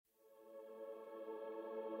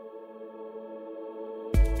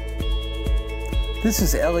This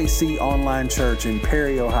is LEC Online Church in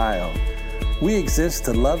Perry, Ohio. We exist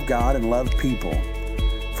to love God and love people.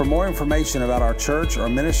 For more information about our church or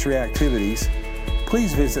ministry activities,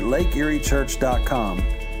 please visit lakeeriechurch.com.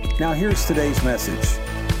 Now here's today's message.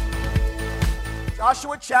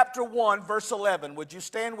 Joshua chapter 1, verse 11. Would you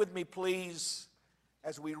stand with me, please,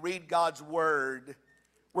 as we read God's word?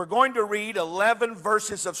 We're going to read 11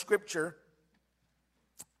 verses of Scripture.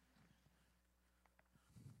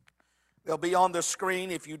 They'll be on the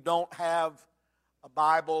screen if you don't have a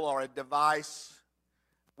Bible or a device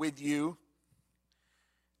with you.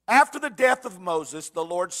 After the death of Moses, the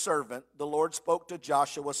Lord's servant, the Lord spoke to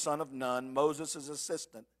Joshua, son of Nun, Moses'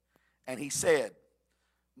 assistant, and he said,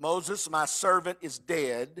 Moses, my servant, is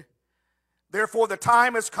dead. Therefore, the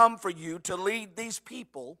time has come for you to lead these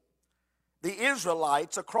people, the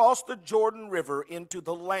Israelites, across the Jordan River into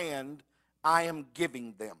the land I am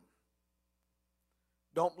giving them.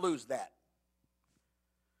 Don't lose that.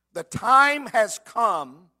 The time has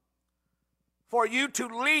come for you to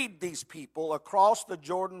lead these people across the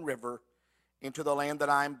Jordan River into the land that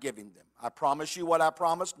I am giving them. I promise you what I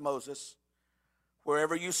promised Moses.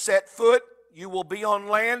 Wherever you set foot, you will be on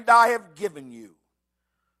land I have given you.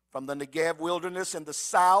 From the Negev wilderness in the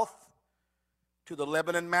south to the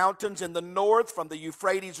Lebanon mountains in the north, from the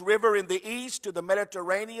Euphrates River in the east to the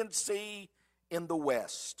Mediterranean Sea in the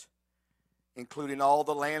west, including all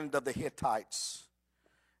the land of the Hittites.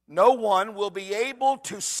 No one will be able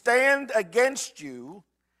to stand against you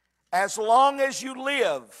as long as you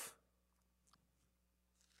live.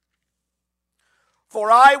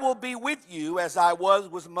 For I will be with you as I was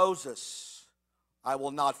with Moses. I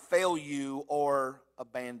will not fail you or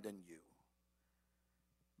abandon you.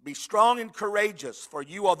 Be strong and courageous, for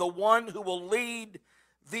you are the one who will lead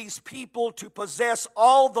these people to possess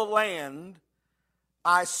all the land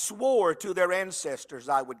I swore to their ancestors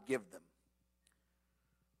I would give them.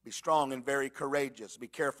 Be strong and very courageous. Be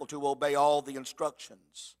careful to obey all the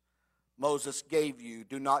instructions Moses gave you.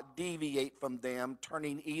 Do not deviate from them,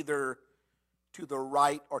 turning either to the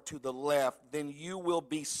right or to the left. Then you will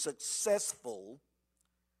be successful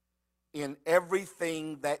in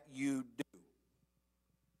everything that you do.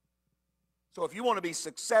 So if you want to be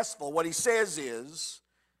successful, what he says is,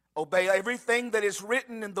 obey everything that is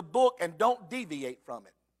written in the book and don't deviate from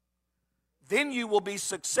it. Then you will be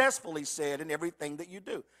successful, he said, in everything that you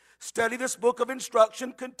do. Study this book of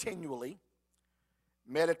instruction continually.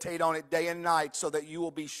 Meditate on it day and night so that you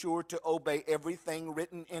will be sure to obey everything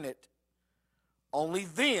written in it. Only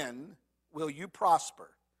then will you prosper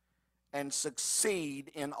and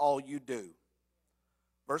succeed in all you do.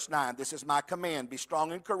 Verse 9, this is my command. Be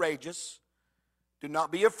strong and courageous. Do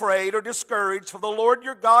not be afraid or discouraged, for the Lord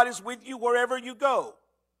your God is with you wherever you go.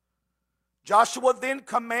 Joshua then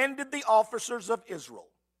commanded the officers of Israel,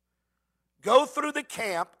 go through the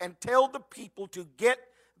camp and tell the people to get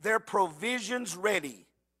their provisions ready.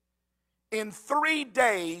 In 3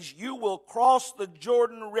 days you will cross the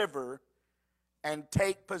Jordan River and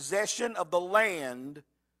take possession of the land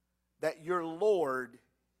that your Lord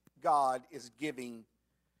God is giving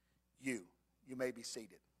you. You may be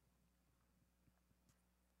seated.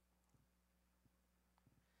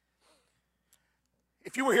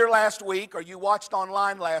 If you were here last week or you watched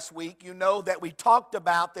online last week, you know that we talked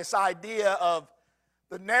about this idea of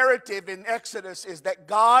the narrative in Exodus is that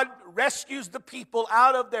God rescues the people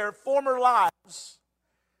out of their former lives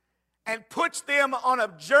and puts them on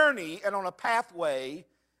a journey and on a pathway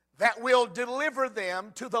that will deliver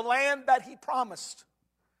them to the land that he promised.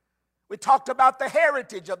 We talked about the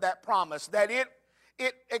heritage of that promise, that it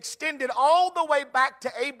extended all the way back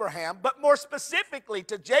to Abraham, but more specifically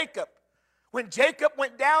to Jacob. When Jacob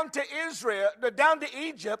went down to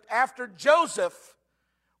Egypt after Joseph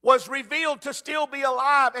was revealed to still be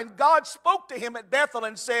alive, and God spoke to him at Bethel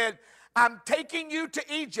and said, I'm taking you to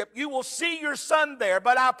Egypt. You will see your son there,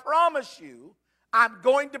 but I promise you, I'm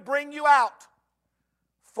going to bring you out.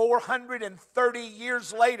 430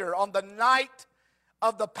 years later, on the night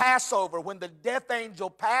of the Passover, when the death angel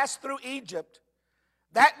passed through Egypt,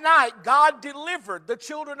 that night God delivered the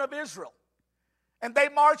children of Israel. And they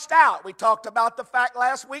marched out. We talked about the fact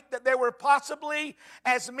last week that there were possibly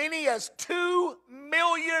as many as 2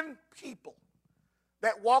 million people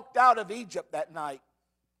that walked out of Egypt that night.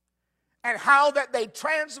 And how that they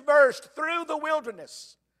traversed through the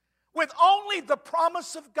wilderness with only the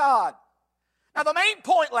promise of God. Now, the main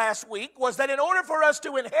point last week was that in order for us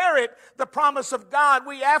to inherit the promise of God,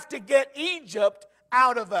 we have to get Egypt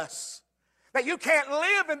out of us. That you can't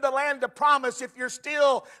live in the land of promise if you're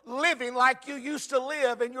still living like you used to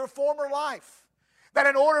live in your former life. That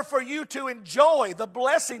in order for you to enjoy the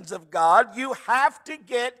blessings of God, you have to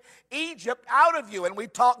get Egypt out of you. And we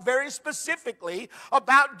talked very specifically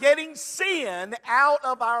about getting sin out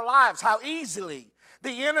of our lives, how easily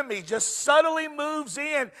the enemy just subtly moves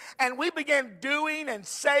in, and we begin doing and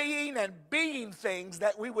saying and being things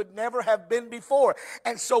that we would never have been before.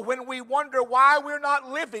 And so when we wonder why we're not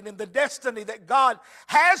living in the destiny that God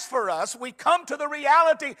has for us, we come to the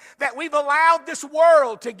reality that we've allowed this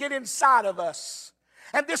world to get inside of us.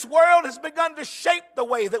 And this world has begun to shape the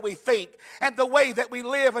way that we think and the way that we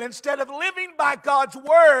live. And instead of living by God's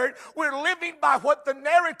word, we're living by what the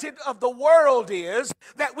narrative of the world is,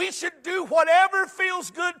 that we should do whatever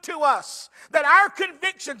feels good to us, that our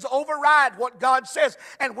convictions override what God says.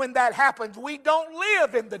 And when that happens, we don't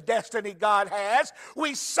live in the destiny God has.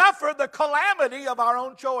 We suffer the calamity of our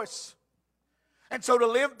own choice. And so to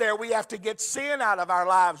live there, we have to get sin out of our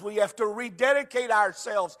lives. We have to rededicate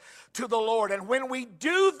ourselves to the Lord. And when we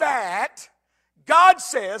do that, God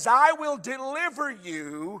says, I will deliver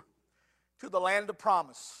you to the land of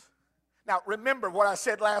promise. Now, remember what I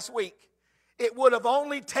said last week. It would have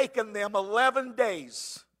only taken them 11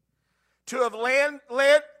 days to have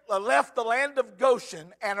left the land of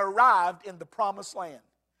Goshen and arrived in the promised land.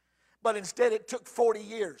 But instead, it took 40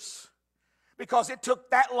 years. Because it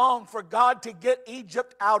took that long for God to get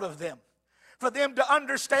Egypt out of them. For them to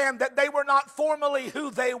understand that they were not formally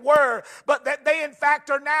who they were, but that they in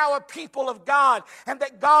fact are now a people of God, and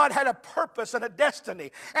that God had a purpose and a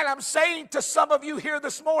destiny. And I'm saying to some of you here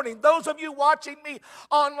this morning, those of you watching me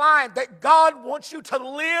online, that God wants you to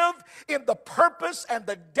live in the purpose and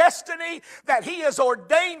the destiny that He has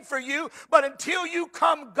ordained for you. But until you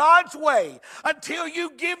come God's way, until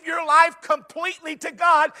you give your life completely to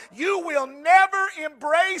God, you will never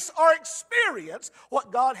embrace or experience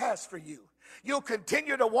what God has for you. You'll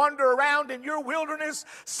continue to wander around in your wilderness,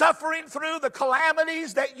 suffering through the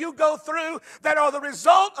calamities that you go through that are the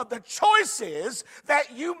result of the choices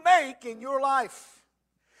that you make in your life.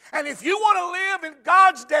 And if you want to live in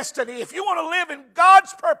God's destiny, if you want to live in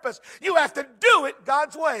God's purpose, you have to do it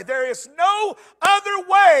God's way. There is no other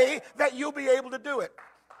way that you'll be able to do it.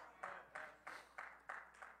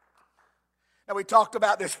 Now, we talked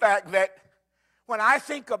about this fact that when I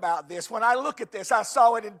think about this, when I look at this, I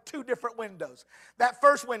saw it in two different windows. That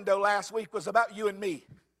first window last week was about you and me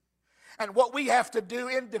and what we have to do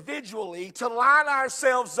individually to line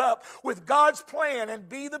ourselves up with God's plan and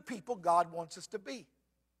be the people God wants us to be.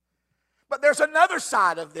 But there's another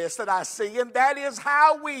side of this that I see, and that is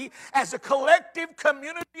how we, as a collective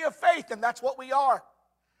community of faith, and that's what we are.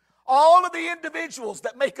 All of the individuals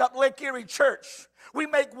that make up Lake Erie Church, we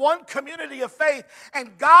make one community of faith,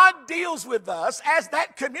 and God deals with us as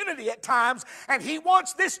that community at times, and He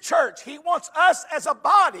wants this church, He wants us as a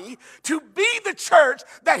body to be the church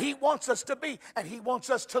that He wants us to be, and He wants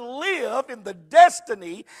us to live in the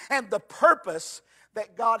destiny and the purpose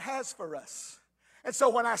that God has for us. And so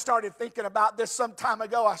when I started thinking about this some time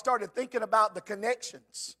ago, I started thinking about the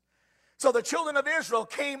connections. So the children of Israel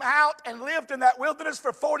came out and lived in that wilderness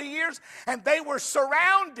for 40 years, and they were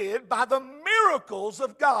surrounded by the miracles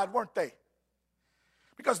of God, weren't they?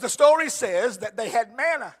 Because the story says that they had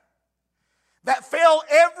manna that fell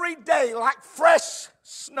every day like fresh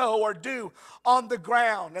snow or dew on the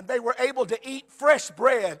ground, and they were able to eat fresh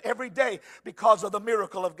bread every day because of the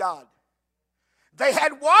miracle of God. They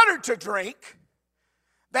had water to drink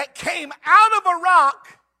that came out of a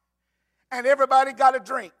rock, and everybody got a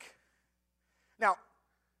drink. Now,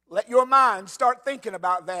 let your mind start thinking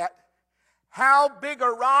about that. How big a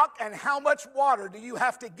rock and how much water do you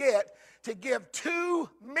have to get to give 2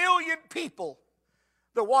 million people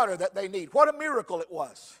the water that they need? What a miracle it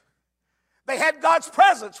was. They had God's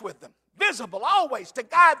presence with them, visible always to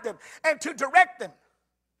guide them and to direct them.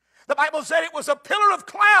 The Bible said it was a pillar of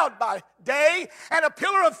cloud by day and a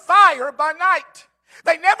pillar of fire by night.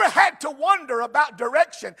 They never had to wonder about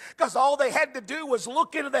direction because all they had to do was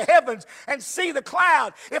look into the heavens and see the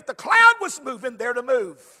cloud. If the cloud was moving, they're to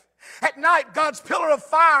move. At night, God's pillar of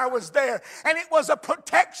fire was there, and it was a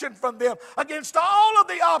protection from them against all of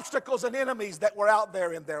the obstacles and enemies that were out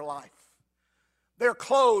there in their life. Their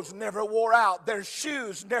clothes never wore out. Their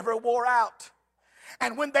shoes never wore out.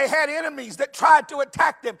 And when they had enemies that tried to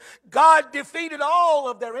attack them, God defeated all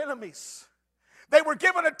of their enemies. They were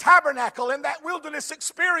given a tabernacle in that wilderness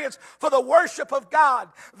experience for the worship of God.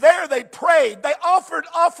 There they prayed. They offered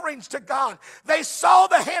offerings to God. They saw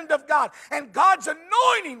the hand of God, and God's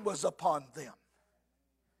anointing was upon them.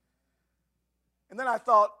 And then I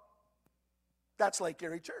thought, that's Lake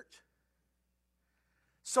Erie Church.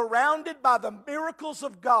 Surrounded by the miracles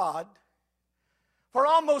of God For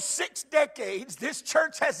almost 6 decades, this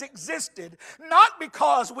church has existed not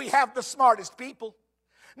because we have the smartest people,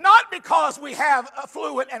 not because we have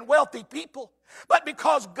affluent and wealthy people, but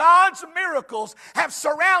because God's miracles have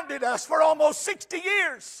surrounded us for almost 60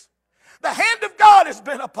 years. The hand of God has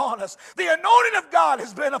been upon us. The anointing of God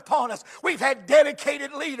has been upon us. We've had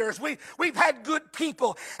dedicated leaders. We've had good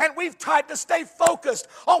people. And we've tried to stay focused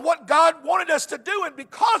on what God wanted us to do. And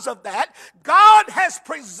because of that, God has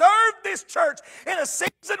preserved this church in a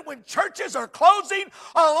season when churches are closing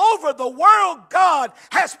all over the world. God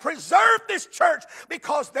has preserved this church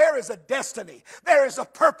because there is a destiny. There is a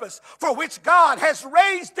purpose for which God has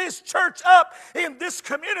raised this church up in this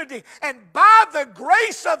community. And by the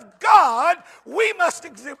grace of God, we must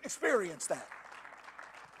experience that.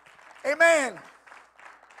 Amen.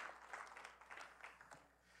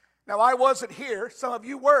 Now, I wasn't here. Some of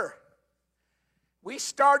you were. We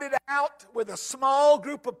started out with a small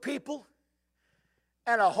group of people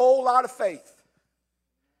and a whole lot of faith.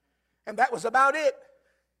 And that was about it.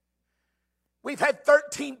 We've had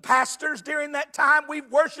 13 pastors during that time.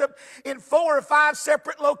 We've worshiped in 4 or 5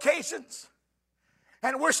 separate locations.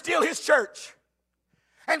 And we're still His church.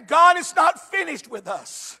 And God is not finished with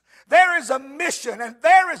us. There is a mission and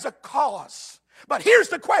there is a cause. But here's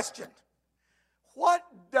the question. What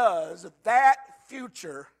does that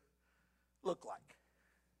future look like?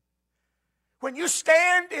 When you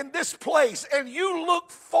stand in this place and you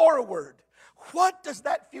look forward, what does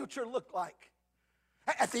that future look like?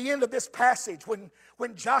 At the end of this passage, when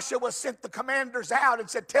Joshua sent the commanders out and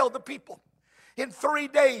said, tell the people, in 3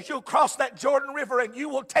 days, you'll cross that Jordan River and you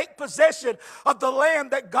will take possession of the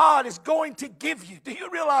land that God is going to give you. Do you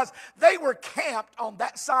realize they were camped on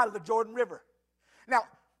that side of the Jordan River? Now,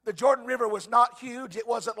 the Jordan River was not huge. It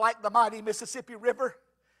wasn't like the mighty Mississippi River.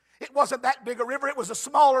 It wasn't that big a river. It was a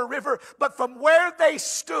smaller river. But from where they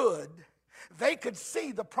stood, they could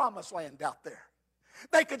see the promised land out there.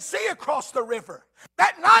 They could see across the river.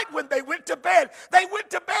 That night when they went to bed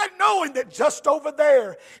knowing that just over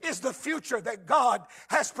there is the future that God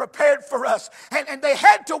has prepared for us. And they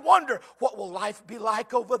had to wonder, what will life be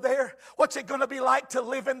like over there? What's it going to be like to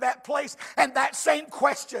live in that place? And that same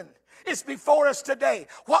question is before us today.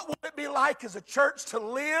 What will it be like as a church to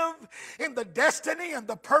live in the destiny and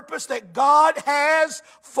the purpose that God has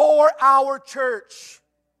for our church?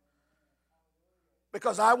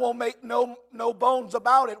 Because I won't make no bones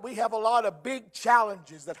about it. We have a lot of big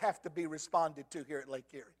challenges that have to be responded to here at Lake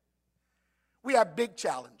Erie. We have big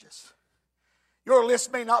challenges. Your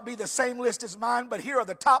list may not be the same list as mine, but here are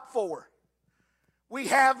the top 4. We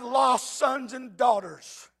have lost sons and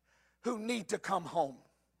daughters who need to come home.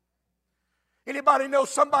 Anybody know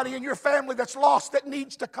somebody in your family that's lost that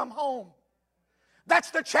needs to come home?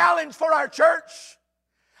 That's the challenge for our church.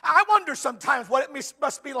 I wonder sometimes what it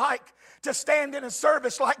must be like to stand in a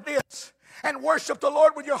service like this and worship the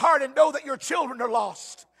Lord with your heart and know that your children are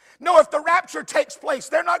lost. Know if the rapture takes place,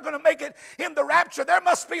 they're not going to make it in the rapture. There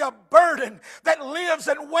must be a burden that lives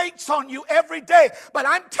and waits on you every day. But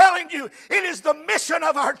I'm telling you, it is the mission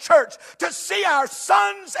of our church to see our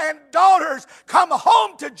sons and daughters come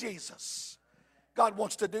home to Jesus. God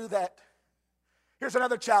wants to do that. Here's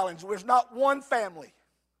another challenge. There's not one family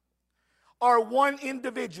or one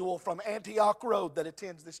individual from Antioch Road that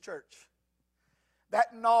attends this church.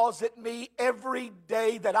 That gnaws at me every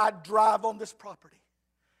day that I drive on this property.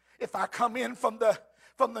 If I come in from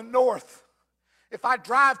the north, if I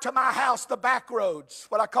drive to my house the back roads,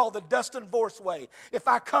 what I call the Dustin Vorse way, if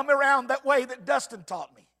I come around that way that Dustin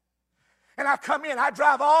taught me, and I come in, I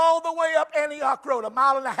drive all the way up Antioch Road, 1.5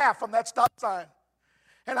 miles from that stop sign.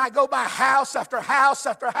 And I go by house after house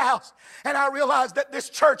after house, and I realize that this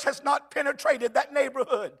church has not penetrated that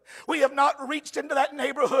neighborhood. We have not reached into that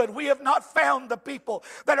neighborhood. We have not found the people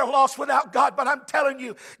that are lost without God. But I'm telling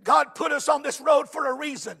you, God put us on this road for a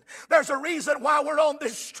reason. There's a reason why we're on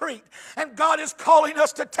this street. And God is calling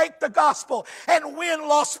us to take the gospel and win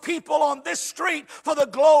lost people on this street for the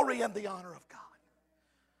glory and the honor of God.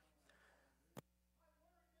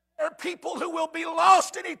 There are people who will be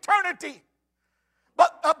lost in eternity.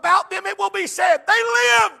 But about them it will be said, they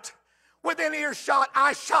lived within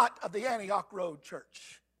eyeshot of the Antioch Road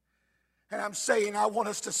Church. And I'm saying I want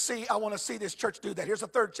to see this church do that. Here's a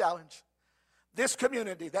third challenge. This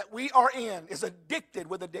community that we are in is addicted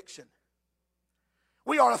with addiction.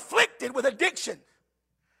 We are afflicted with addiction.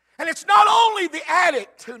 And it's not only the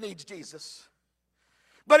addict who needs Jesus,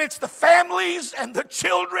 but it's the families and the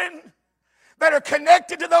children that are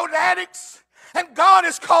connected to those addicts. And God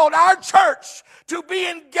has called our church to be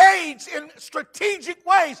engaged in strategic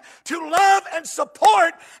ways to love and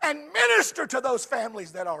support and minister to those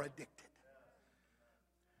families that are addicted.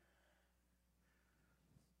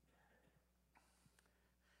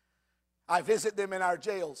 I visit them in our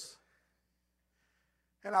jails,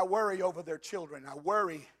 and I worry over their children. I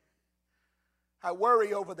worry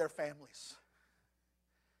over their families.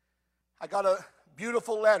 I got a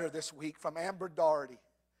beautiful letter this week from Amber Doherty,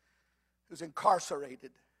 who's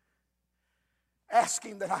incarcerated,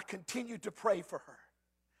 asking that I continue to pray for her.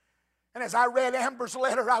 And as I read Amber's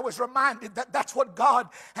letter, I was reminded that that's what God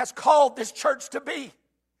has called this church to be.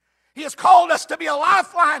 He has called us to be a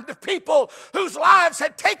lifeline to people whose lives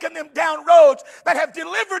had taken them down roads that have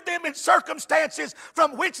delivered them in circumstances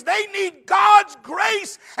from which they need God's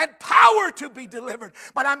grace and power to be delivered.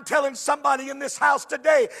 But I'm telling somebody in this house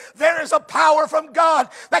today, there is a power from God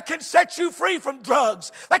that can set you free from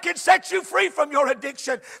drugs, that can set you free from your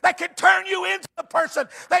addiction, that can turn you into the person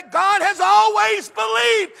that God has always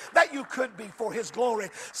believed that you could be for His glory.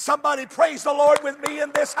 Somebody praise the Lord with me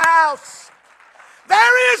in this house.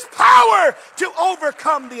 There is power to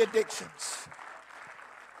overcome the addictions.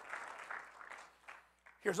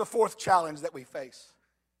 Here's a fourth challenge that we face.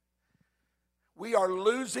 We are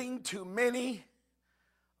losing too many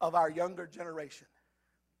of our younger generation.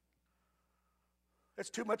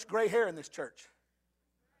 There's too much gray hair in this church.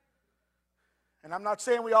 And I'm not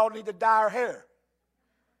saying we all need to dye our hair.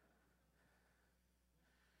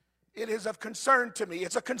 It is of concern to me.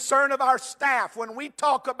 It's a concern of our staff. When we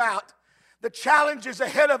talk about the challenges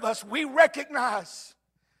ahead of us, we recognize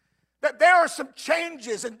that there are some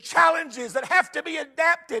changes and challenges that have to be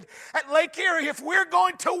adapted at Lake Erie if we're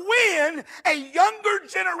going to win a younger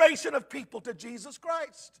generation of people to Jesus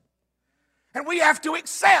Christ. And we have to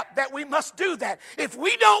accept that we must do that. If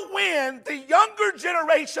we don't win the younger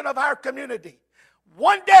generation of our community,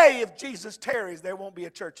 one day, if Jesus tarries, there won't be a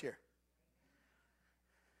church here.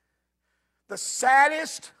 The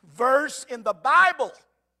saddest verse in the Bible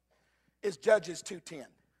is Judges 2:10,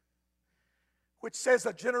 which says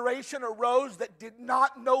a generation arose that did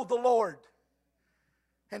not know the Lord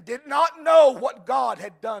and did not know what God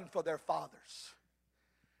had done for their fathers.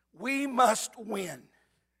 We must win.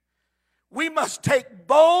 We must take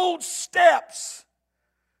bold steps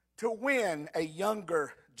to win a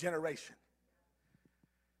younger generation.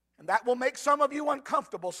 And that will make some of you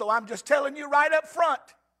uncomfortable, so I'm just telling you right up front,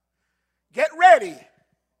 get ready.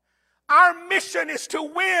 Our mission is to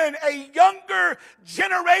win a younger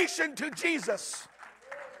generation to Jesus.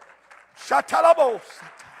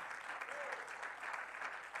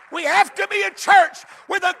 We have to be a church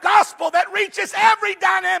with a gospel that reaches every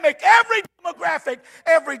dynamic, every demographic,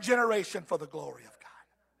 every generation for the glory of God.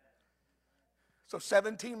 So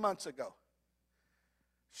 17 months ago,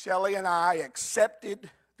 Shelley and I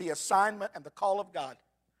accepted the assignment and the call of God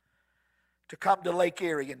to come to Lake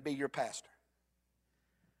Erie and be your pastor.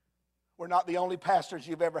 We're not the only pastors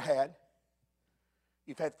you've ever had.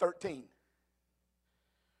 You've had 13.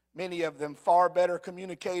 Many of them far better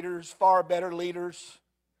communicators, far better leaders.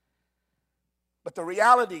 But the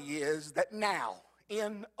reality is that now,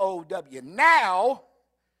 N-O-W, now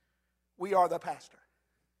we are the pastor.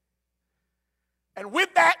 And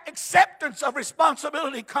with that acceptance of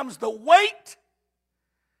responsibility comes the weight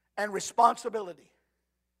and responsibility.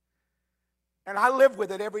 And I live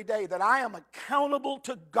with it every day, that I am accountable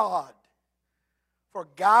to God for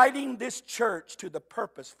guiding this church to the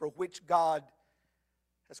purpose for which God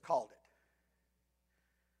has called it.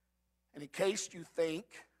 And in case you think,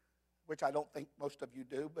 which I don't think most of you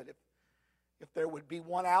do, but if there would be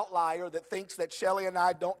one outlier that thinks that Shelley and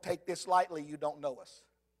I don't take this lightly, you don't know us.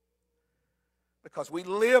 Because we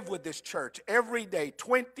live with this church every day,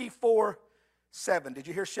 24/7. Did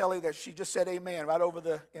you hear Shelley that she just said amen right over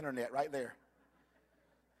the internet, right there?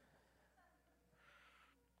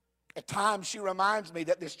 At times she reminds me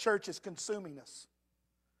that this church is consuming us.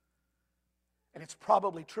 And it's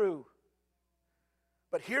probably true.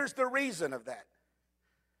 But here's the reason of that.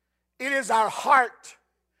 It is our heart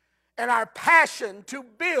and our passion to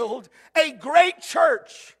build a great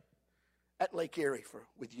church at Lake Erie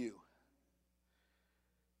with you.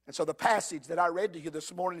 And so the passage that I read to you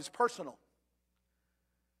this morning is personal.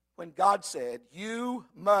 When God said, you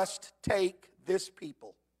must take this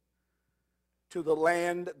people to the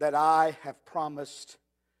land that I have promised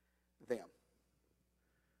them.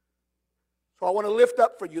 So I want to lift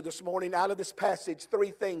up for you this morning out of this passage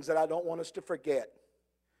 3 things that I don't want us to forget.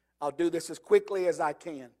 I'll do this as quickly as I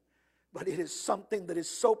can, but it is something that is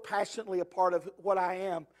so passionately a part of what I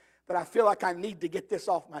am that I feel like I need to get this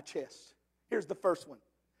off my chest. Here's the first one.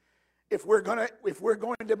 If we're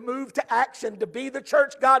going to move to action to be the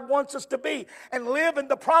church God wants us to be and live in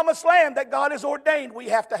the promised land that God has ordained, we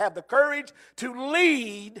have to have the courage to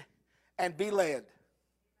lead and be led.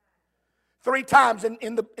 3 times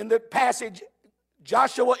in the passage,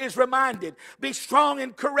 Joshua is reminded, be strong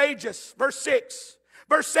and courageous. Verse 6.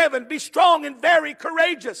 Verse 7, be strong and very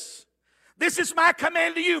courageous. This is my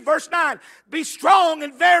command to you. Verse 9, be strong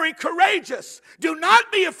and very courageous. Do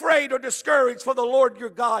not be afraid or discouraged, for the Lord your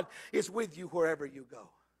God is with you wherever you go.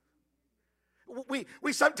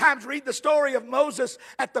 We sometimes read the story of Moses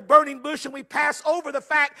at the burning bush, and we pass over the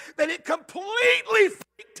fact that it completely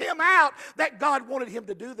freaked him out that God wanted him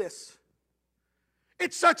to do this.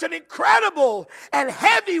 It's such an incredible and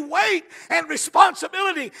heavy weight and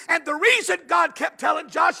responsibility. And the reason God kept telling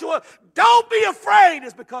Joshua, don't be afraid,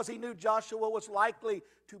 is because he knew Joshua was likely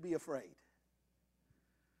to be afraid.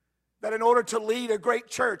 That in order to lead a great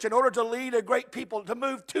church, in order to lead a great people, to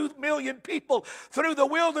move 2 million people through the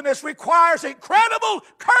wilderness requires incredible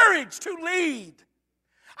courage to lead.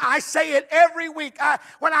 I say it every week.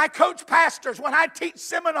 When I coach pastors, when I teach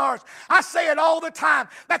seminars, I say it all the time,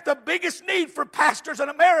 that the biggest need for pastors in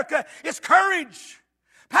America is courage.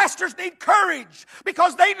 Pastors need courage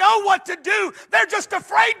because they know what to do. They're just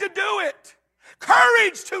afraid to do it.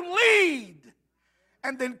 Courage to lead,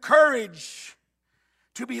 and then courage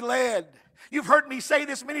to be led. You've heard me say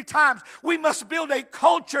this many times. We must build a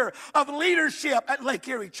culture of leadership at Lake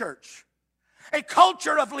Erie Church. A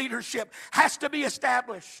culture of leadership has to be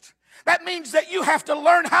established. That means that you have to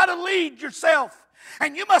learn how to lead yourself.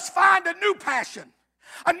 And you must find a new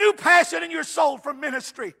passion in your soul for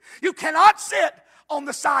ministry. You cannot sit on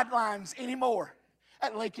the sidelines anymore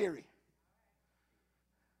at Lake Erie.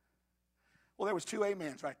 Well, there was 2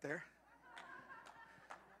 amens right there.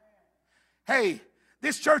 Hey,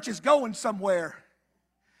 this church is going somewhere.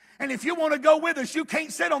 And if you want to go with us, you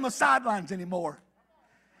can't sit on the sidelines anymore.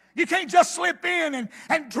 You can't just slip in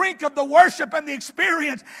and drink of the worship and the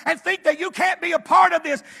experience and think that you can't be a part of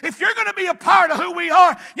this. If you're going to be a part of who we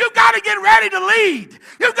are, you've got to get ready to lead.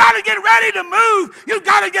 You've got to get ready to move. You've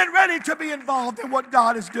got to get ready to be involved in what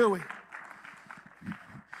God is doing.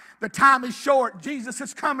 The time is short. Jesus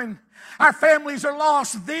is coming. Our families are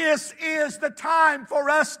lost. This is the time for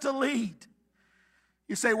us to lead.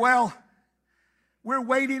 You say, well, we're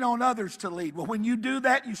waiting on others to lead. Well, when you do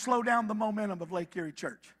that, you slow down the momentum of Lake Erie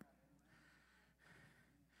Church.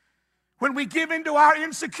 When we give into our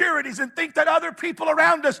insecurities and think that other people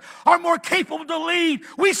around us are more capable to lead,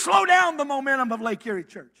 we slow down the momentum of Lake Erie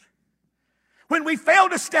Church. When we fail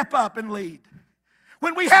to step up and lead,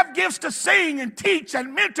 when we have gifts to sing and teach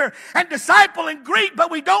and mentor and disciple and greet,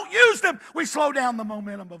 but we don't use them, we slow down the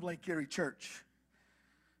momentum of Lake Erie Church.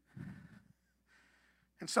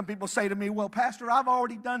 And some people say to me, well, Pastor, I've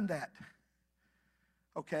already done that.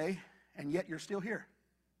 Okay, and yet you're still here.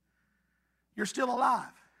 You're still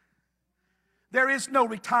alive. There is no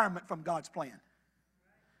retirement from God's plan.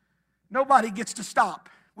 Nobody gets to stop.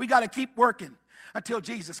 We got to keep working until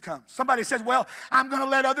Jesus comes. Somebody says, well, I'm going to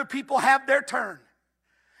let other people have their turn.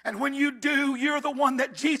 And when you do, you're the one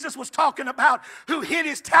that Jesus was talking about, who hid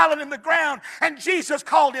his talent in the ground, and Jesus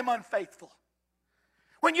called him unfaithful.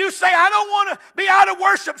 When you say, I don't want to be out of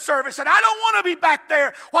worship service and I don't want to be back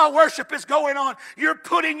there while worship is going on, you're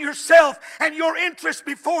putting yourself and your interest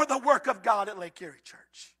before the work of God at Lake Erie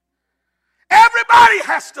Church. Everybody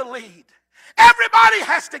has to lead. Everybody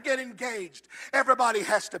has to get engaged. Everybody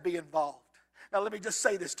has to be involved. Now let me just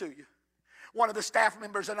say this to you. One of the staff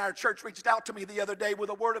members in our church reached out to me the other day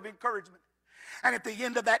with a word of encouragement. And at the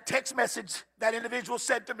end of that text message, that individual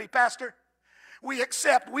said to me, Pastor,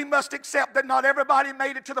 we must accept that not everybody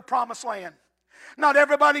made it to the promised land. Not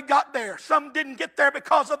everybody got there. Some didn't get there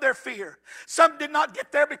because of their fear. Some did not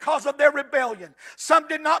get there because of their rebellion. Some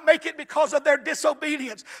did not make it because of their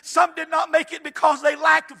disobedience. Some did not make it because they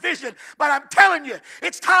lacked vision. But I'm telling you,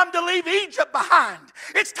 it's time to leave Egypt behind.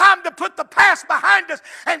 It's time to put the past behind us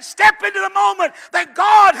and step into the moment that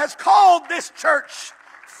God has called this church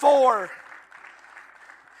for.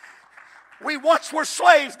 We once were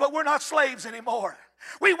slaves, but we're not slaves anymore.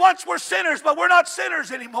 We once were sinners, but we're not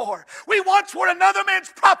sinners anymore. We once were another man's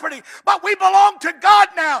property, but we belong to God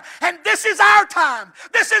now. And this is our time.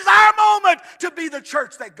 This is our moment to be the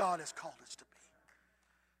church that God has called us to be.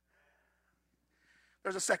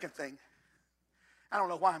 There's a second thing. I don't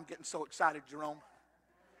know why I'm getting so excited, Jerome.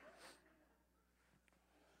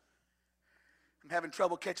 I'm having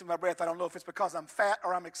trouble catching my breath. I don't know if it's because I'm fat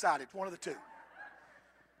or I'm excited. One of the two.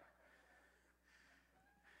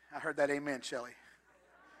 I heard that amen, Shelley.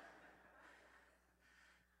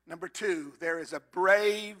 Number two, there is a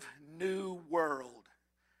brave new world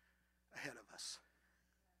ahead of us.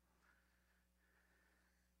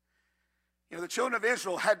 You know, the children of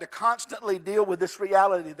Israel had to constantly deal with this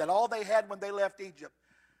reality that all they had when they left Egypt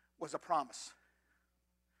was a promise.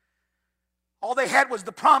 All they had was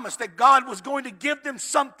the promise that God was going to give them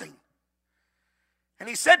something. And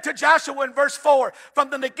he said to Joshua in verse 4, from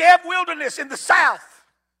the Negev wilderness in the south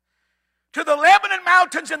to the Lebanon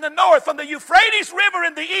mountains in the north, from the Euphrates River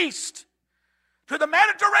in the east to the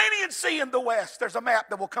Mediterranean Sea in the west. There's a map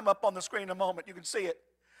that will come up on the screen in a moment. You can see it.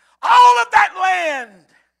 All of that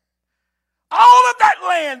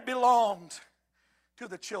land belonged to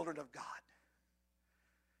the children of God.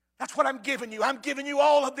 That's what I'm giving you. I'm giving you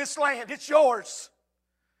all of this land. It's yours.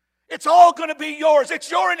 It's all going to be yours. It's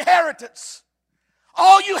your inheritance.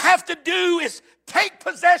 All you have to do is take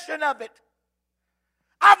possession of it.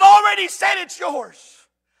 I've already said it's yours.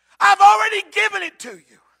 I've already given it to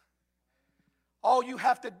you. All you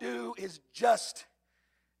have to do is just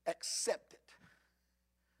accept it.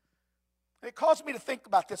 And it caused me to think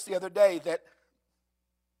about this the other day, that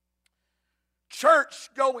church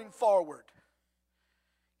going forward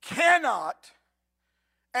cannot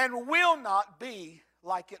and will not be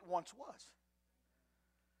like it once was.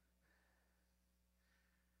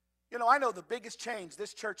 You know, I know the biggest change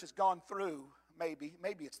this church has gone through, maybe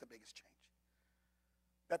it's the biggest change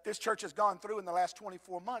that this church has gone through in the last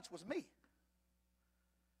 24 months was me. It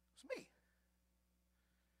was me.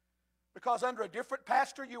 Because under a different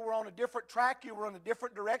pastor, you were on a different track, you were in a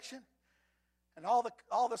different direction, and all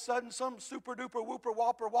of a sudden some super duper whooper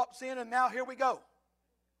whopper whops in, and now here we go.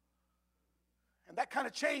 And that kind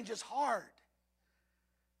of change is hard.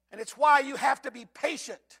 And it's why you have to be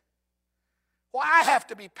patient. Well, I have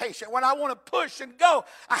to be patient. When I want to push and go,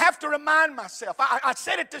 I have to remind myself. I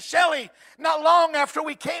said it to Shelley not long after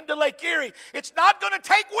we came to Lake Erie. It's not going to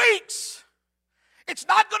take weeks. It's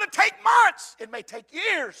not going to take months. It may take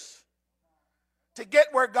years to get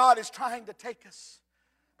where God is trying to take us.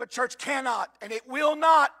 But church cannot and it will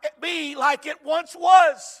not be like it once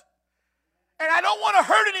was. And I don't want to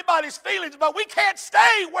hurt anybody's feelings, but we can't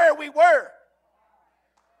stay where we were.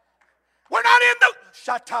 We're not in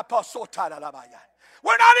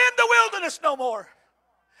the wilderness no more.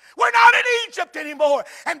 We're not in Egypt anymore.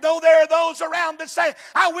 And though there are those around that say,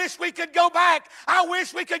 I wish we could go back. I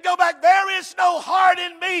wish we could go back. There is no heart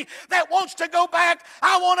in me that wants to go back.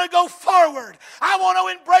 I want to go forward. I want to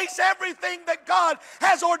embrace everything that God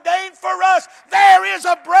has ordained for us. There is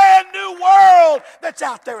a brand new world that's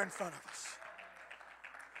out there in front of us.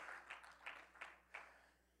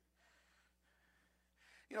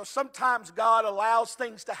 You know, sometimes God allows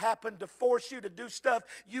things to happen to force you to do stuff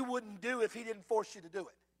you wouldn't do if He didn't force you to do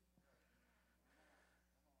it.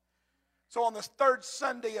 So on the third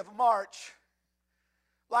Sunday of March,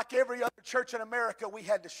 like every other church in America, we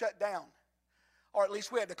had to shut down. Or at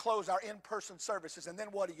least we had to close our in-person services. And then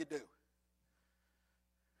what do?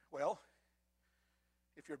 Well,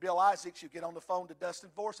 if you're Bill Isaacs, you get on the phone to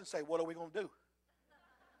Dustin Force and say, what are we going to do?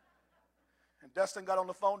 And Dustin got on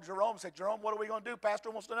the phone to Jerome and said, Jerome, what are we going to do?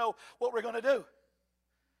 Pastor wants to know what we're going to do.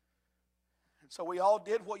 And so we all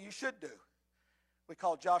did what you should do. We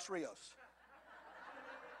called Josh Rios.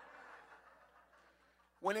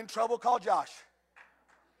 When in trouble, call Josh.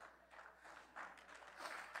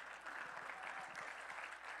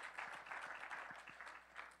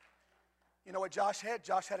 You know what Josh had?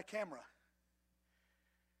 Josh had a camera.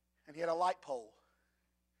 And he had a light pole.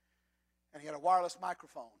 And he had a wireless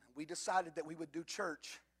microphone. And we decided that we would do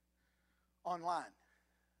church online.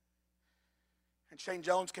 And Shane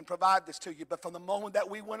Jones can provide this to you. But from the moment that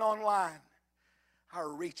we went online, our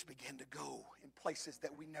reach began to go in places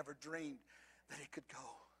that we never dreamed that it could go.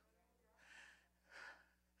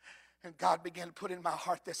 And God began to put in my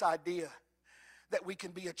heart this idea that we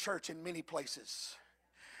can be a church in many places.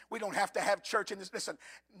 We don't have to have church in this. Listen,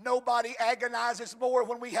 nobody agonizes more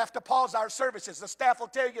when we have to pause our services. The staff will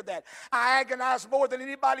tell you that. I agonize more than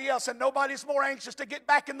anybody else, and nobody's more anxious to get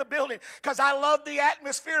back in the building because I love the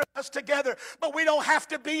atmosphere of us together. But we don't have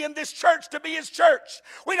to be in this church to be His church.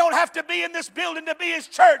 We don't have to be in this building to be His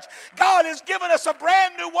church. God has given us a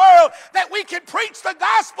brand new world that we can preach the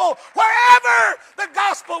gospel wherever the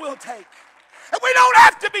gospel will take. And we don't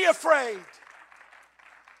have to be afraid.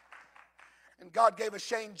 And God gave us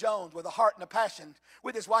Shane Jones with a heart and a passion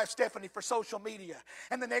with his wife Stephanie for social media.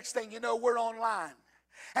 And the next thing you know, we're online.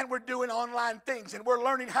 And we're doing online things. And we're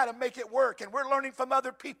learning how to make it work. And we're learning from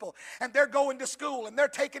other people. And they're going to school. And they're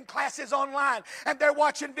taking classes online. And they're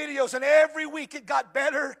watching videos. And every week it got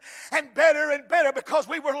better and better and better because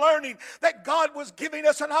we were learning that God was giving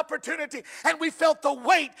us an opportunity. And we felt the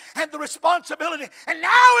weight and the responsibility. And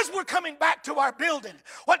now as we're coming back to our building,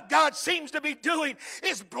 what God seems to be doing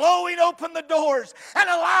is blowing open the doors and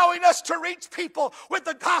allowing us to reach people with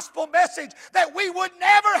the gospel message that we would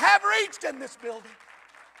never have reached in this building.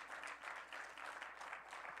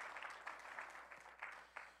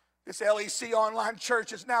 This LEC online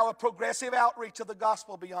church is now a progressive outreach of the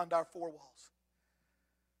gospel beyond our four walls.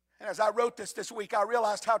 And as I wrote this week, I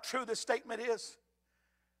realized how true this statement is.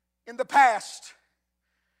 In the past,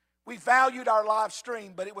 we valued our live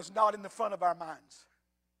stream, but it was not in the front of our minds.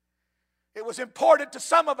 It was important to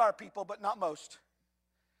some of our people, but not most.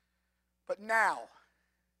 But now,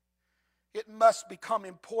 it must become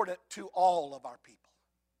important to all of our people.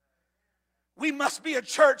 We must be a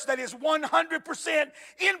church that is 100%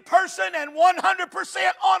 in person and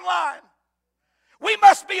 100% online. We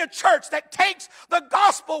must be a church that takes the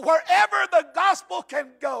gospel wherever the gospel can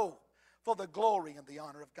go for the glory and the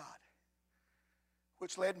honor of God.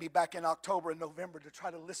 Which led me back in October and November to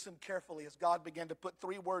try to listen carefully as God began to put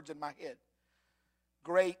 3 words in my head.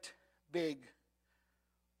 Great big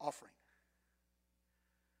offering.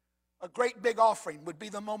 A great big offering would be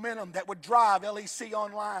the momentum that would drive LEC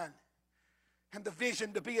online and the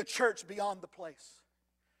vision to be a church beyond the place.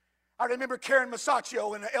 I remember Karen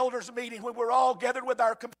Masaccio in an elders meeting when we were all gathered with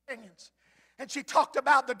our companions. And she talked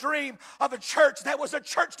about the dream of a church that was a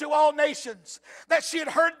church to all nations. That she had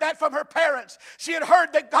heard that from her parents. She had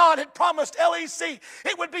heard that God had promised LEC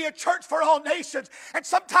it would be a church for all nations. And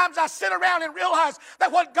sometimes I sit around and realize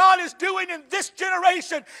that what God is doing in this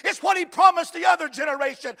generation is what He promised the other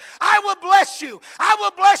generation. I will bless you. I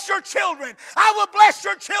will bless your children. I will bless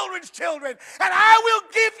your children's children. And I will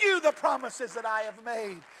give you the promises that I have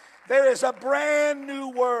made. There is a brand new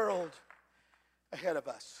world ahead of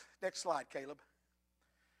us. Next slide, Caleb.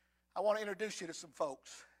 I want to introduce you to some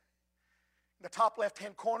folks. In the top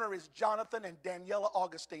left-hand corner is Jonathan and Daniela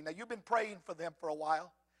Augustine. Now, you've been praying for them for a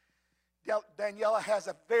while. Daniela has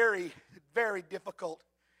a very, very difficult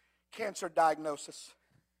cancer diagnosis.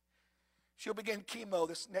 She'll begin chemo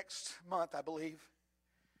this next month, I believe.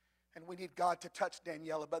 And we need God to touch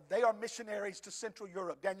Daniela. But they are missionaries to Central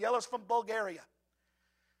Europe. Daniela's from Bulgaria.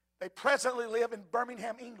 They presently live in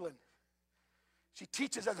Birmingham, England. She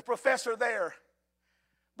teaches as a professor there.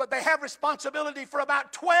 But they have responsibility for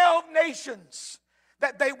about 12 nations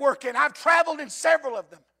that they work in. I've traveled in several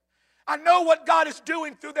of them. I know what God is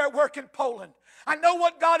doing through their work in Poland. I know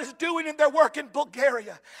what God is doing in their work in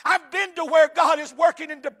Bulgaria. I've been to where God is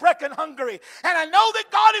working in Debrecen, Hungary. And I know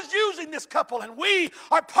that God is using this couple, and we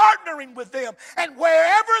are partnering with them. And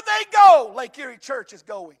wherever they go, Lake Erie Church is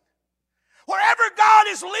going. Wherever God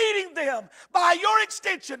is leading them, by your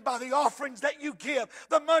extension, by the offerings that you give,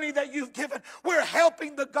 the money that you've given, we're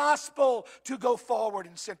helping the gospel to go forward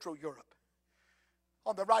in Central Europe.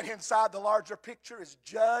 On the right-hand side, the larger picture is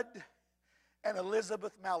Judd and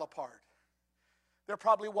Elizabeth Malapard. They're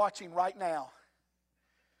probably watching right now.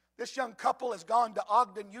 This young couple has gone to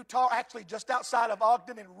Ogden, Utah, actually just outside of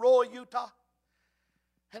Ogden in Roy, Utah.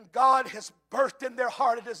 And God has birthed in their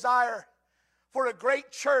heart a desire for a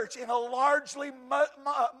great church in a largely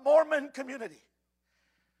Mormon community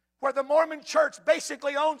where the Mormon church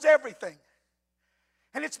basically owns everything.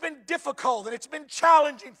 And it's been difficult and it's been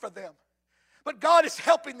challenging for them. But God is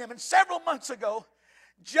helping them. And several months ago,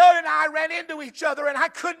 Judd and I ran into each other and I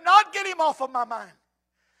could not get him off of my mind.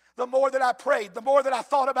 The more that I prayed, the more that I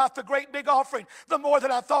thought about the great big offering, the more that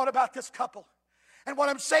I thought about this couple. And what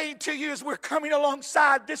I'm saying to you is we're coming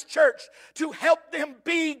alongside this church to help them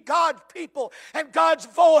be God's people and God's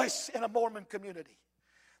voice in a Mormon community.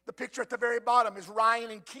 The picture at the very bottom is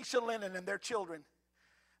Ryan and Keisha Lennon and their children.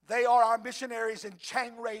 They are our missionaries in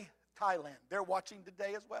Chiang Rai, Thailand. They're watching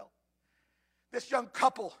today as well. This young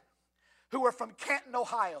couple who are from Canton,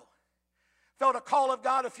 Ohio, felt a call of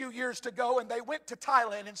God a few years ago, and they went to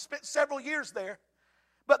Thailand and spent several years there.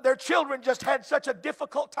 But their children just had such a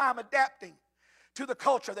difficult time adapting to the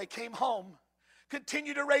culture. They came home,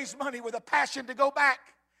 continued to raise money with a passion to go back.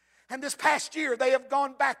 And this past year, they have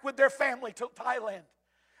gone back with their family to Thailand.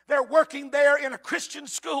 They're working there in a Christian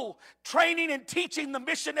school, training and teaching the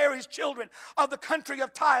missionaries' children of the country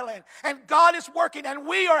of Thailand. And God is working, and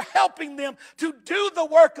we are helping them to do the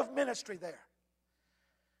work of ministry there.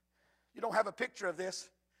 You don't have a picture of this,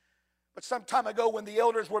 but some time ago when the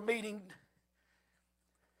elders were meeting,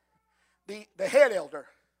 the head elder,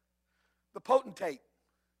 the potentate,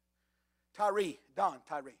 Don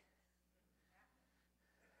Tyree.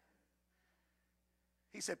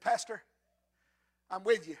 He said, Pastor, I'm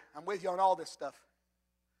with you. I'm with you on all this stuff.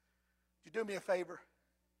 Would you do me a favor?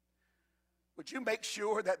 Would you make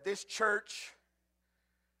sure that this church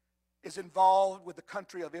is involved with the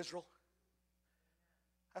country of Israel?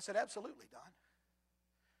 I said, absolutely, Don.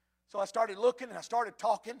 So I started looking and I started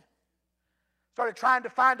talking. Started trying to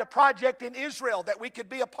find a project in Israel that we could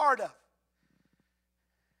be a part of.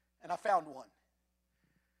 And I found one.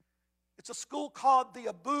 It's a school called the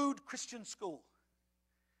Abood Christian School.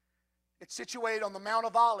 It's situated on the Mount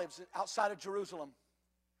of Olives outside of Jerusalem.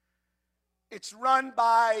 It's run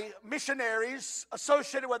by missionaries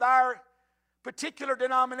associated with our particular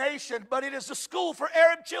denomination, but it is a school for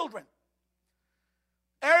Arab children.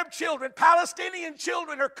 Arab children, Palestinian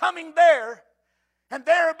children are coming there, and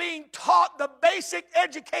they're being taught the basic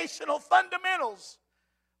educational fundamentals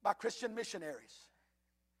by Christian missionaries.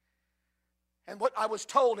 And what I was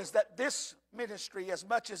told is that this ministry, as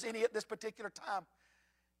much as any at this particular time,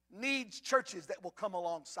 needs churches that will come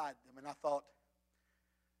alongside them. And I thought,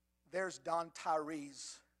 there's Don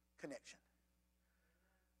Tyree's connection.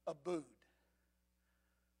 Abood,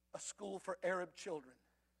 a school for Arab children,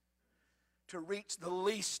 to reach the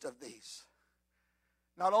least of these,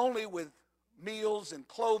 not only with meals and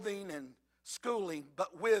clothing and schooling,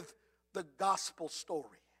 but with the gospel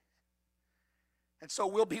story. And so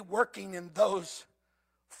we'll be working in those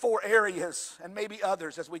 4 areas and maybe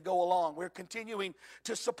others as we go along. We're continuing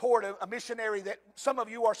to support a missionary that some of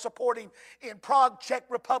you are supporting in Prague, Czech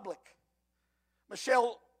Republic.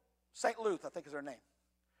 Michelle St. Luth, I think is her name.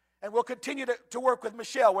 And we'll continue to work with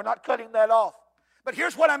Michelle. We're not cutting that off. But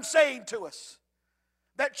here's what I'm saying to us.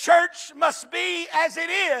 That church must be as it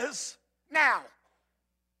is now.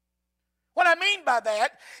 What I mean by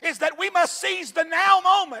that is that we must seize the now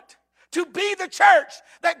moment to be the church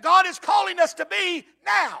that God is calling us to be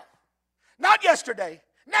now. Not yesterday,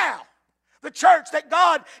 now. The church that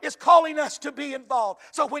God is calling us to be involved.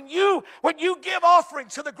 So when you give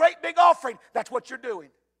offerings to the great big offering, that's what you're doing.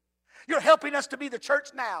 You're helping us to be the church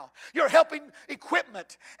now. You're helping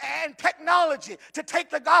equipment and technology to take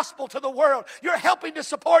the gospel to the world. You're helping to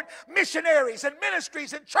support missionaries and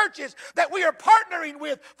ministries and churches that we are partnering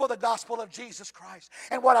with for the gospel of Jesus Christ.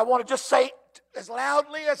 And what I want to just say as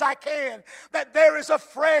loudly as I can, that there is a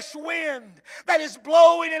fresh wind that is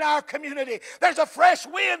blowing in our community. There's a fresh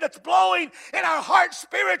wind that's blowing in our hearts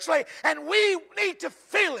spiritually, and we need to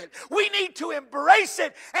feel it. We need to embrace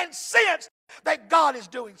it and sense that God is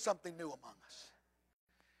doing something new among us.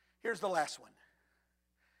 Here's the last one.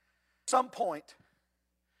 At some point,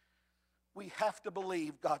 we have to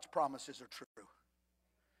believe God's promises are true.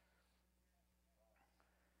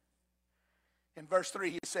 In verse 3,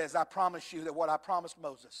 he says, I promise you that what I promised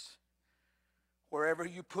Moses, wherever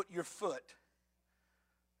you put your foot,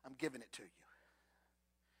 I'm giving it to you.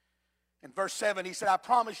 In verse 7, he said, I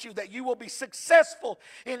promise you that you will be successful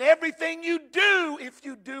in everything you do if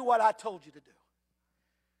you do what I told you to do.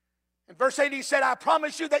 In verse 8, he said, I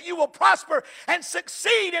promise you that you will prosper and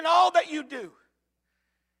succeed in all that you do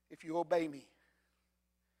if you obey me.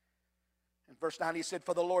 In verse 9, he said,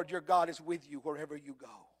 for the Lord your God is with you wherever you go.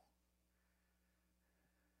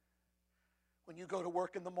 When you go to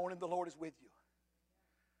work in the morning, the Lord is with you.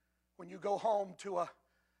 When you go home to a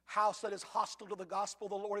house that is hostile to the gospel,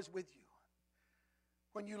 the Lord is with you.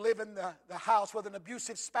 When you live in the house with an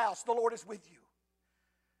abusive spouse, the Lord is with you.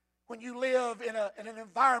 When you live in an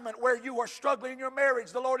environment where you are struggling in your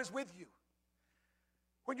marriage, the Lord is with you.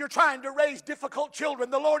 When you're trying to raise difficult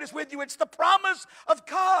children, the Lord is with you. It's the promise of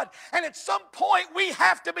God. And at some point, we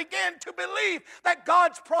have to begin to believe that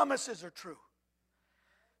God's promises are true.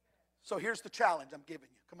 So here's the challenge I'm giving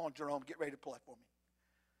you. Come on, Jerome, get ready to play for me.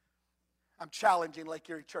 I'm challenging Lake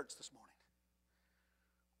Erie Church this morning.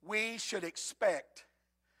 We should expect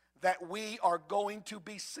that we are going to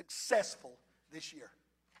be successful this year.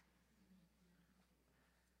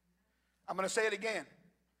 I'm going to say it again.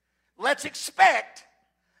 Let's expect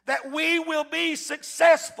that we will be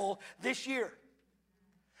successful this year.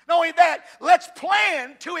 Not only that, let's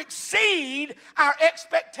plan to exceed our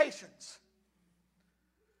expectations.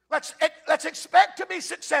 Let's expect to be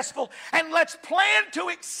successful, and let's plan to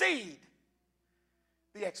exceed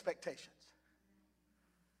the expectations.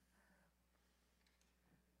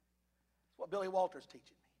 That's what Billy Walter's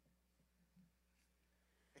teaching me.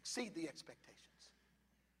 Exceed the expectations.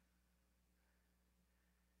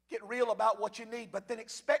 Get real about what you need, but then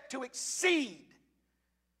expect to exceed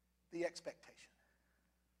the expectation.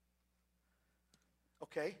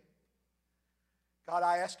 Okay? God,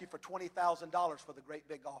 I asked you for $20,000 for the great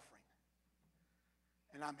big offering.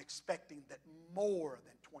 And I'm expecting that more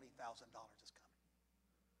than $20,000 is coming.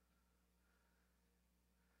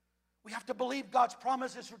 We have to believe God's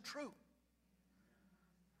promises are true.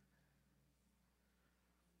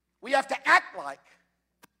 We have to act like.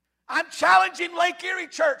 I'm challenging Lake Erie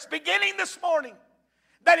Church beginning this morning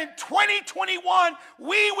that in 2021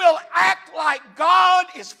 we will act like God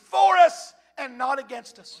is for us and not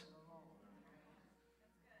against us.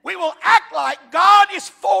 We will act like God is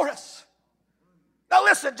for us. Now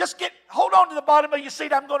listen, hold on to the bottom of your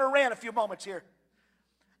seat. I'm going to rant a few moments here.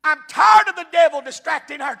 I'm tired of the devil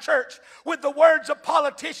distracting our church with the words of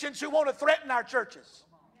politicians who want to threaten our churches.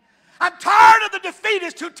 I'm tired of the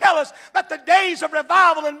defeatists who tell us that the days of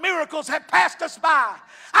revival and miracles have passed us by.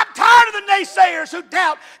 I'm tired of the naysayers who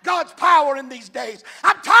doubt God's power in these days.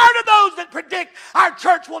 I'm tired of those that predict our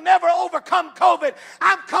church will never overcome COVID.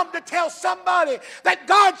 I've come to tell somebody that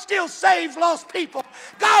God still saves lost people.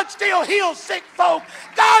 God still heals sick folk.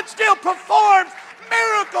 God still performs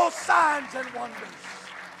miracles, signs, and wonders.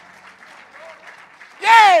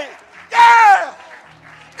 Yeah, yeah.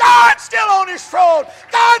 God's still on His throne.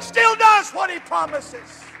 God still does what He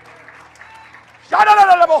promises.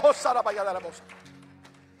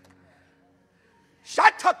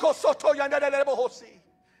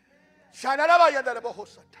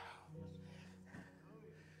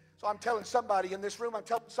 So I'm telling somebody in this room, I'm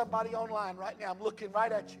telling somebody online right now, I'm looking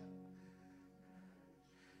right at you.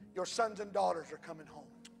 Your sons and daughters are coming home.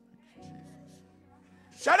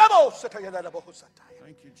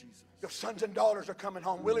 Thank you, Jesus. Your sons and daughters are coming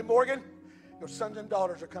home. Willie Morgan, your sons and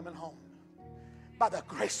daughters are coming home. By the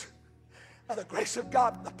grace of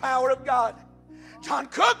God, the power of God. John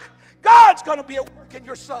Cook, God's going to be at work in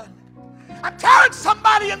your son. I'm telling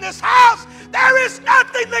somebody in this house, there is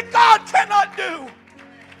nothing that God cannot do.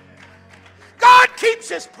 God keeps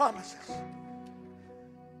His promises.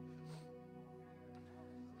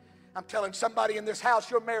 I'm telling somebody in this house,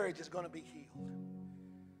 your marriage is going to be healed.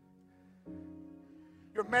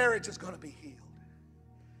 Your marriage is going to be healed.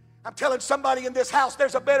 I'm telling somebody in this house,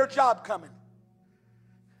 there's a better job coming.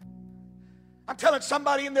 I'm telling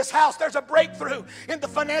somebody in this house, there's a breakthrough in the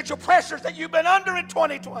financial pressures that you've been under in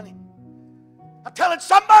 2020. I'm telling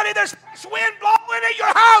somebody there's fresh wind blowing at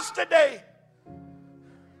your house today.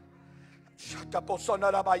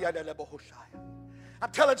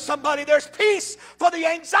 I'm telling somebody there's peace for the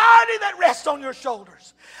anxiety that rests on your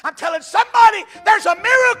shoulders. I'm telling somebody there's a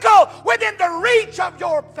miracle within the reach of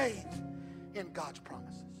your faith in God's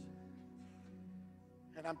promises.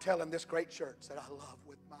 And I'm telling this great church that I love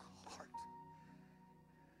with my heart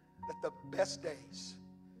that the best days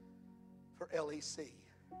for LEC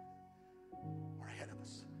are ahead of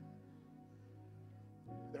us.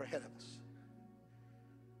 They're ahead of us.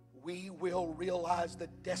 We will realize the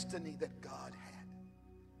destiny that God had.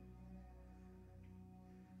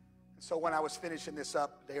 So when I was finishing this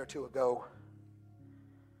up a day or two ago,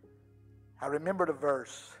 I remembered a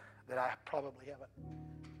verse that I probably haven't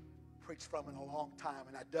preached from in a long time,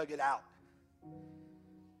 and I dug it out.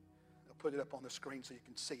 I'll put it up on the screen so you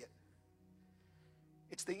can see it.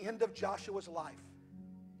 It's the end of Joshua's life.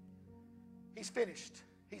 He's finished.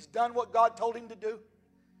 He's done what God told him to do.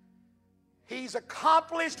 He's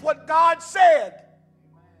accomplished what God said.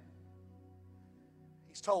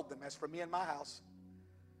 He's told them, as for me and my house,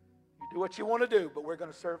 you do what you want to do, but we're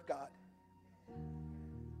going to serve God.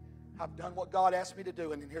 I've done what God asked me to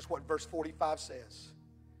do, and then here's what verse 45 says.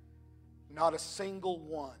 Not a single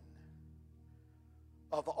one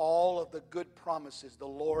of all of the good promises the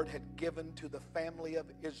Lord had given to the family of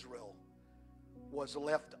Israel was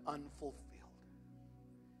left unfulfilled.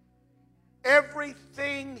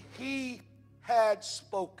 Everything He had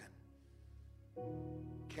spoken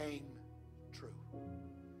came true.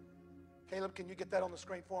 Caleb, can you get that on the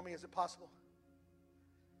screen for me? Is it possible?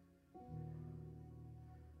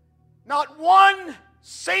 Not one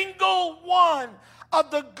single one of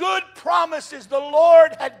the good promises the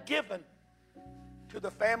Lord had given to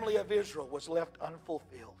the family of Israel was left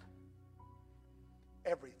unfulfilled.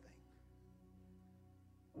 Everything.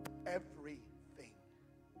 Everything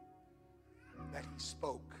that He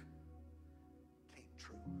spoke came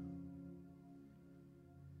true.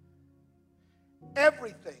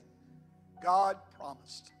 Everything God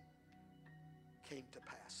promised came to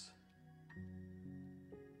pass.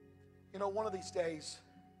 You know, one of these days,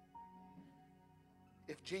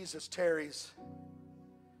 if Jesus tarries,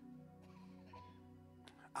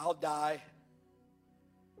 I'll die,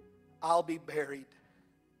 I'll be buried,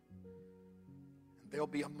 and there'll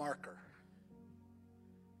be a marker.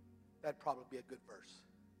 That'd probably be a good verse.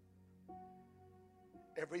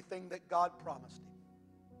 Everything that God promised him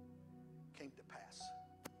came to pass.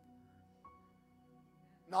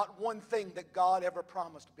 Not one thing that God ever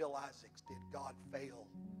promised Bill Isaacs did God fail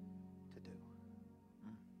to do.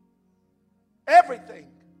 Everything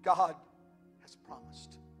God has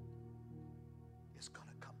promised is going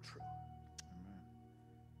to come true.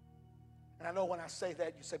 And I know when I say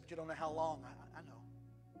that, you say, but you don't know how long. I know.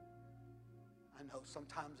 I know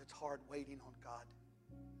sometimes it's hard waiting on God.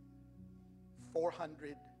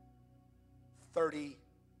 430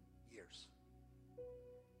 years.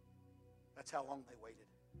 That's how long they waited.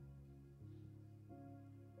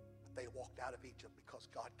 But they walked out of Egypt because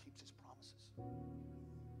God keeps His promises.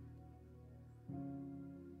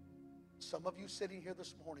 some of you sitting here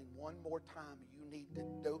this morning, one more time, you need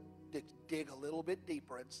to dig a little bit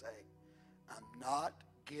deeper and say, I'm not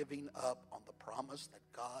giving up on the promise that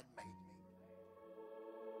God made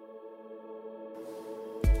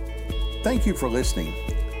me. Thank you for listening.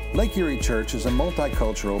 Lake Erie Church is a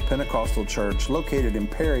multicultural Pentecostal church located in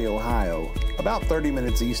Perry, Ohio, about 30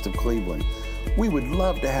 minutes east of Cleveland. We would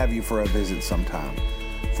love to have you for a visit sometime.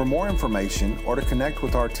 For more information or to connect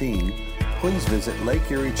with our team, please visit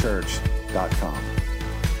lakeeriechurch.com.